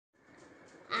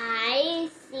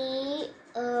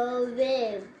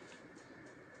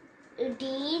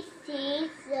This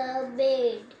is a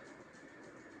bed.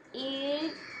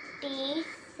 It is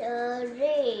a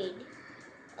red.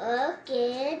 A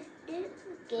cat is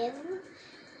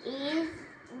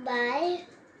by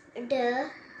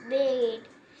the bed.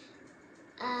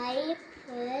 I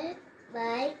fed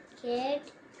my cat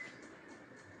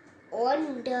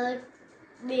on the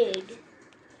bed.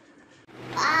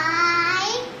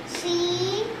 I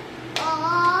see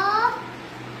a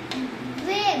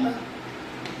web.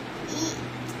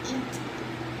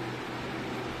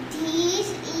 This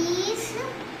is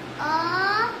a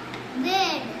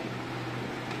bed.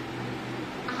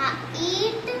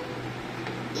 It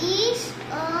is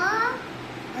a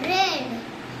red.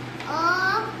 A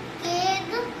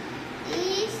cake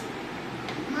is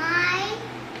my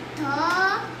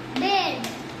bed.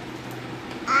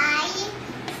 I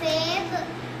fed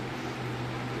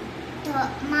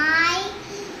my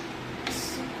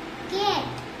cat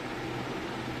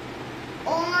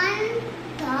on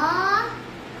the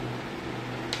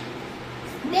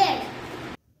bed.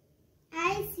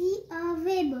 I see a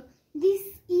web. This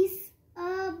is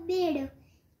a bed.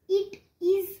 It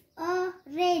is a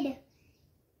red.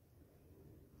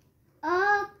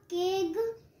 A cake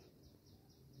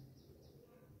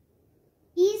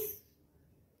is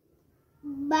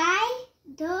by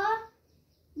the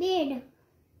bed.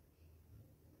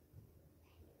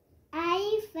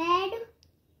 I fed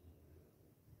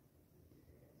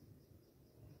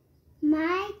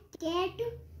my cat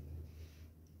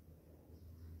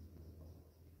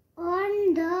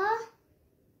on the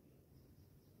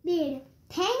bed.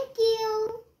 Thank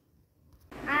you.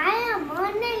 I am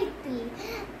Monalpi.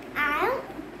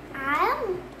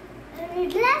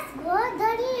 Let's go the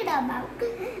read about.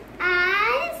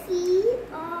 I see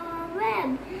a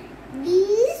web.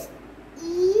 This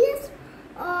is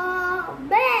a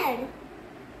bed.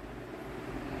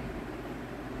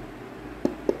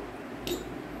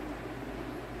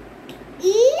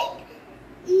 It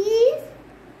is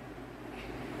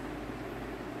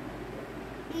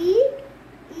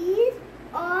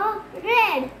a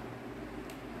red.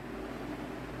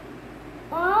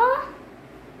 A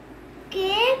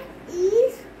cake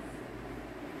is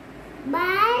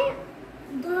by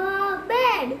the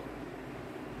bed.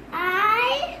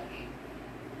 I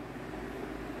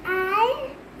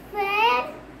fed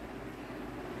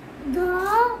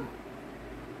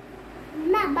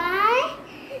my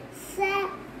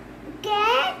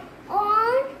cat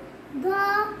on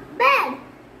the bed.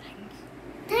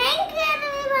 Thank you,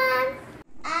 everyone.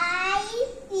 I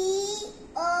see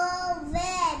a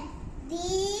bed.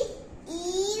 This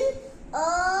is a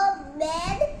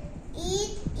bed.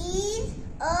 It is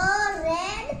a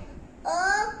red. A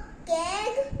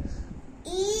cake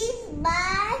is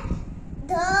by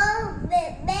the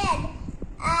bed.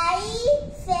 I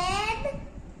fed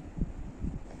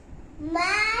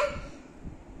my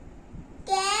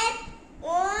cat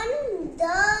on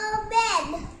the bed.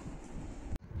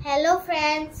 Hello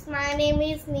friends, my name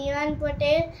is Nivan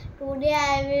Patel. Today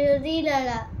I will read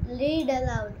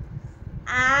aloud.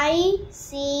 I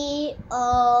see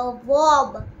a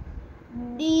bob.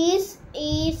 This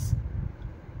is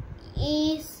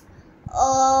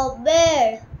a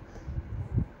bed.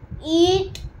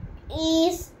 It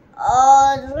is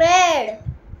a red.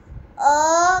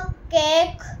 A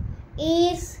cake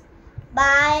is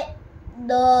by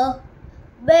the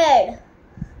bed.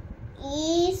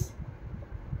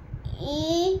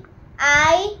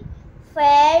 I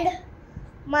fed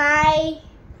my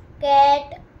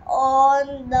cat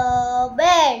on the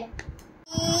bed.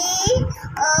 This is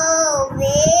a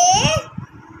bed.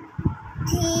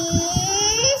 It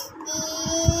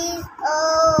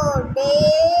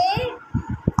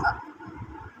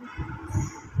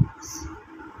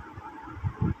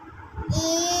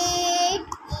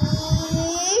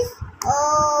is a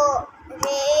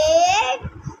red.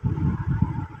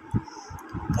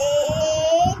 A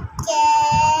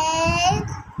cat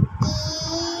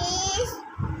is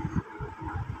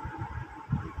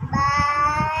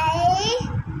by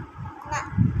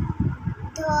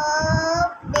the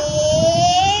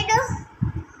bed.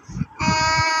 I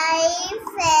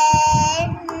fed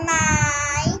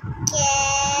my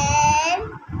cat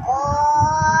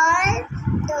on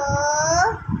the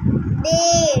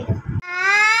bed. I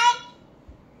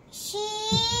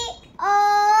see a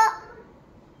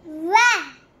rat.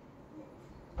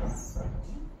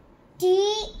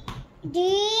 This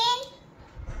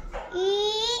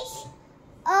is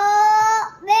a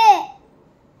bed.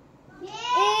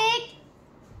 It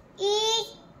is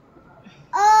a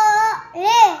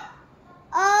red.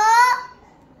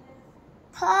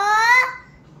 A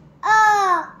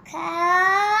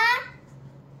cat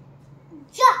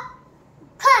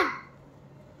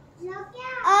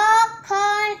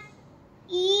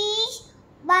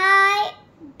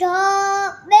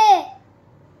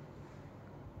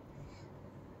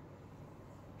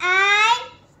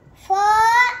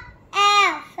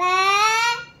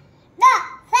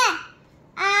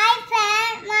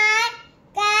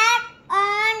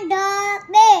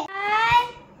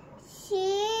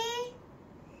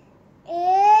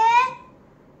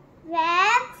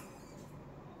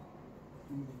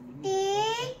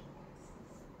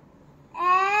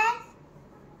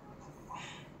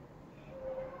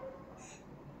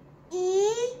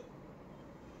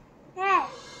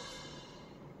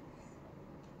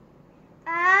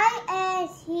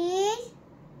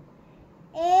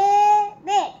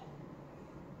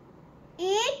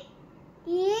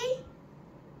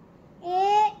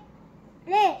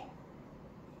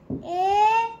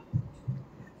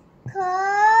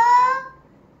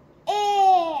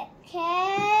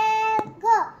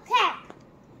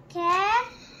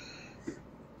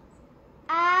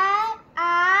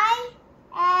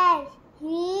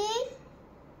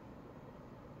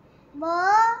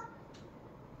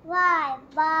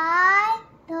by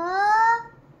the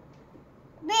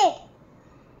bed.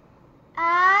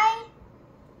 I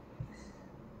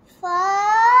for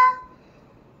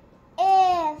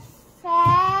a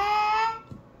fat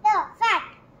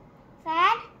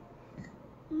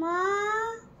my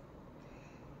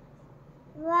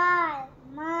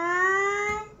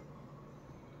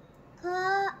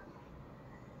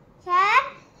cat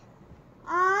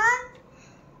on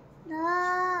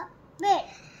the bed.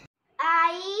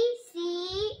 I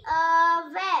see a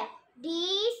bed.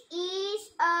 This is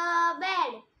a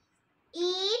bed.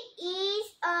 It is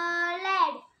a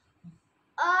lad.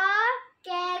 A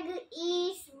keg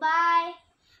is by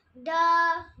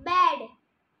the bed.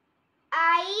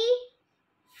 I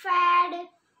fed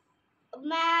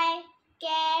my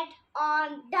cat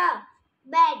on the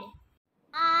bed.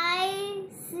 I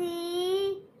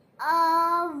see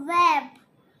a web.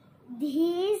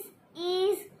 This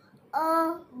is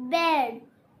a bed.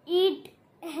 It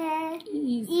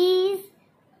is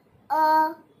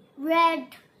a red.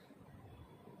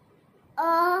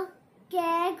 A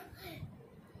cake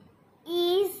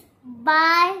is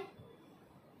by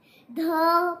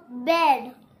the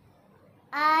bed.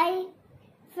 I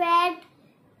fed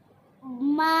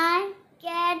my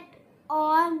cat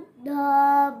on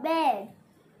the bed.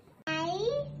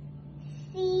 I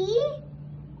see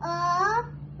a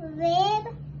web.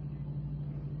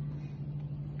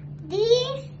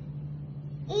 This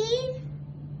is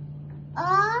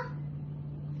a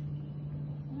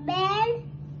bed.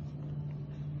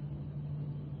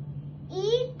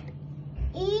 It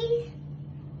is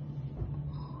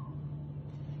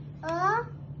a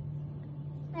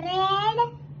red.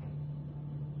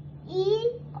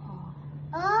 Is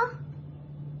a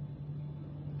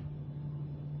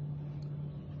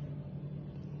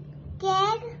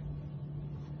cat.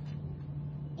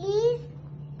 Is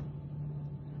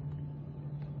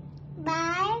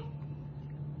by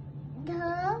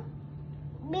the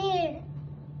bed.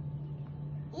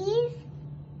 Is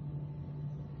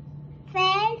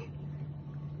fed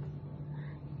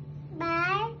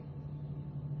by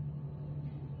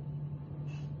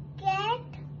cat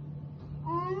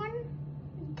on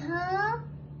the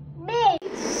bed.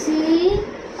 See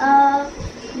a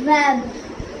web.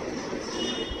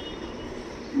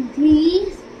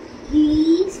 This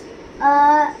is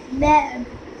a bed.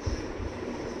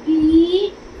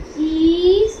 It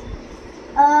is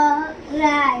a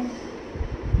rat.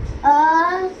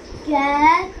 A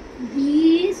cat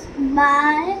is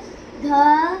by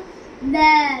the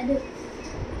bed.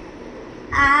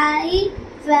 I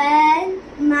fed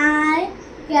my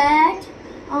cat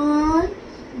on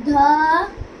the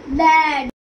bed.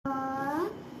 The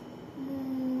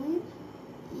moon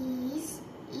is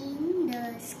in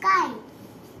the sky.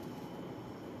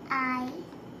 I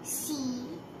see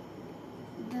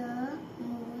the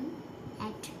moon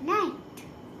at night.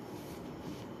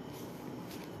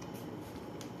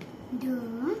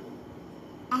 The